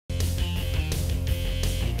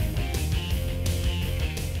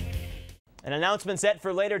An announcement set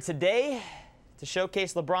for later today to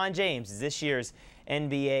showcase LeBron James as this year's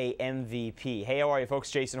NBA MVP. Hey, how are you, folks?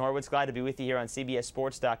 Jason Horowitz, glad to be with you here on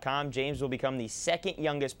CBSSports.com. James will become the second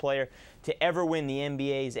youngest player to ever win the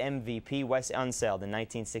NBA's MVP. Wes Unseld in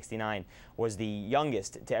 1969 was the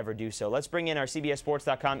youngest to ever do so. Let's bring in our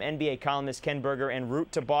CBSSports.com NBA columnist Ken Berger en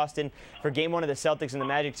route to Boston for Game 1 of the Celtics and the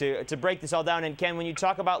Magic to break this all down. And Ken, when you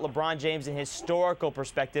talk about LeBron James in historical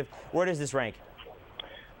perspective, where does this rank?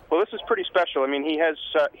 Well, this is pretty special. I mean, he has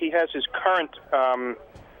his current,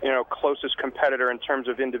 closest competitor in terms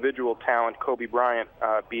of individual talent, Kobe Bryant,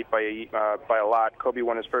 beat by a lot. Kobe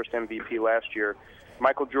won his first MVP last year.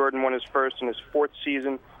 Michael Jordan won his first in his fourth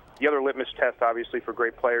season. The other litmus test, obviously, for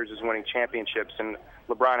great players is winning championships, and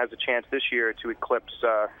LeBron has a chance this year to eclipse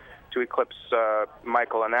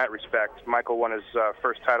Michael in that respect. Michael won his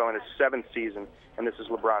first title in his seventh season, and this is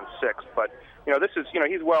LeBron's sixth. But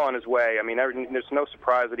he's well on his way. I mean, there's no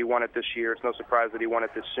surprise that he won it this year. It's no surprise that he won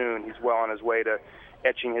it this soon. He's well on his way to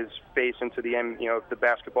etching his face into the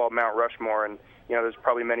basketball Mount Rushmore, and there's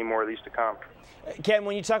probably many more of these to come. Ken,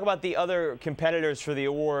 when you talk about the other competitors for the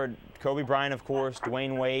award, Kobe Bryant, of course,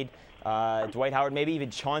 Dwayne Wade, Dwight Howard, maybe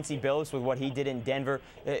even Chauncey Billups with what he did in Denver,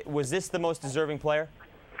 was this the most deserving player?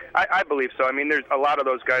 I believe so. I mean, there's a lot of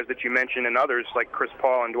those guys that you mentioned, and others like Chris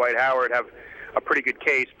Paul and Dwight Howard have a pretty good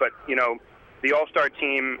case, but the All-Star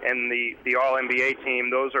team and the All-NBA team,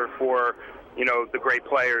 those are for the great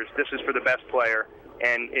players. This is for the best player,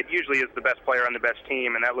 and it usually is the best player on the best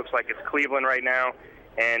team, and that looks like it's Cleveland right now,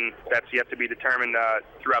 and that's yet to be determined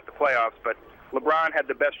throughout the playoffs. But LeBron had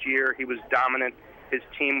the best year. He was dominant. His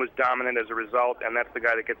team was dominant as a result, and that's the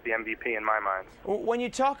guy that gets the MVP in my mind. When you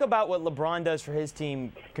talk about what LeBron does for his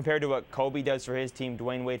team compared to what Kobe does for his team,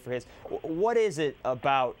 Dwayne Wade for his, what is it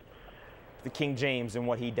about the King James and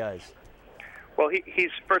what he does? Well, he's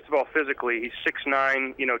first of all, physically, he's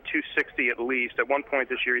 6'9", 260 at least. At one point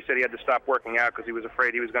this year, he said he had to stop working out because he was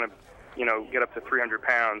afraid he was going to, get up to 300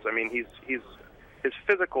 pounds. I mean, his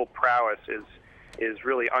physical prowess is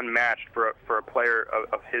really unmatched for a player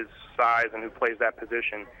of his size and who plays that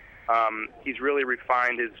position. He's really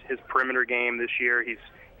refined his perimeter game this year.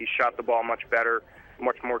 He's shot the ball much better,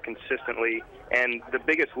 much more consistently, and the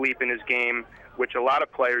biggest leap in his game, which a lot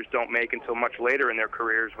of players don't make until much later in their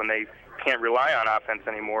careers when they can't rely on offense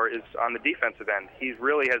anymore, is on the defensive end. He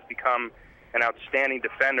really has become an outstanding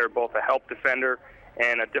defender, both a help defender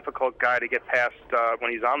and a difficult guy to get past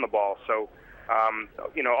when he's on the ball. So,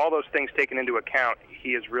 all those things taken into account,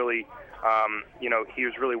 he has really, he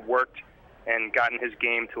has really worked and gotten his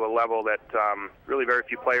game to a level that really very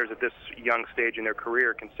few players at this young stage in their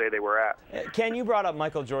career can say they were at. Ken, you brought up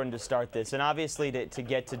Michael Jordan to start this, and obviously to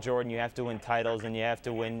get to Jordan, you have to win titles, and you have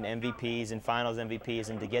to win MVPs and finals MVPs,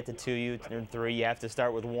 and to get to 2 and 3, you have to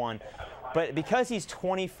start with 1. But because he's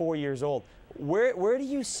 24 years old, where do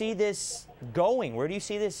you see this going? Where do you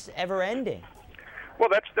see this ever ending? Well,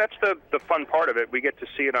 that's the fun part of it. We get to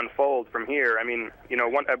see it unfold from here. I mean,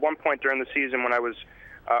 at one point during the season when I was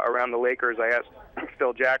around the Lakers, I asked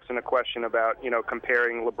Phil Jackson a question about,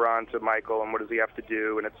 comparing LeBron to Michael and what does he have to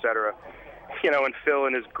do and et cetera. And Phil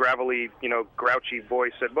in his gravelly, grouchy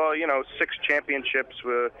voice said, well, 6 championships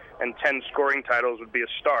and 10 scoring titles would be a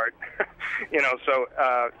start. So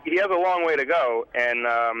he has a long way to go,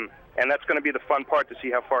 and that's going to be the fun part, to see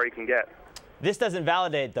how far he can get. This doesn't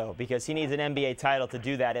validate, though, because he needs an NBA title to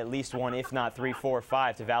do that, at least 1, if not 3, 4,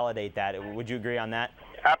 5, to validate that. Would you agree on that?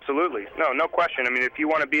 Absolutely. No question. I mean, if you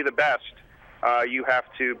want to be the best, you have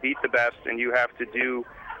to beat the best, and you have to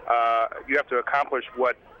accomplish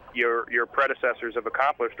what your predecessors have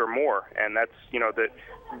accomplished or more. And that's, that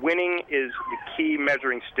winning is the key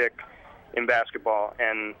measuring stick in basketball.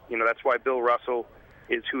 And, that's why Bill Russell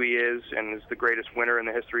is who he is and is the greatest winner in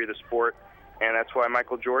the history of the sport. And that's why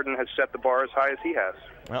Michael Jordan has set the bar as high as he has.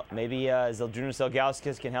 Well, maybe Zydrunas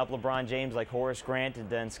Ilgauskas can help LeBron James like Horace Grant and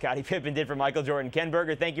then Scottie Pippen did for Michael Jordan. Ken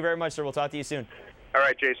Berger, thank you very much, sir. We'll talk to you soon. All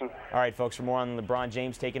right, Jason. All right, folks, for more on LeBron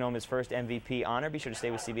James taking home his first MVP honor, be sure to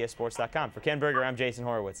stay with CBSSports.com. For Ken Berger, I'm Jason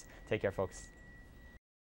Horowitz. Take care, folks.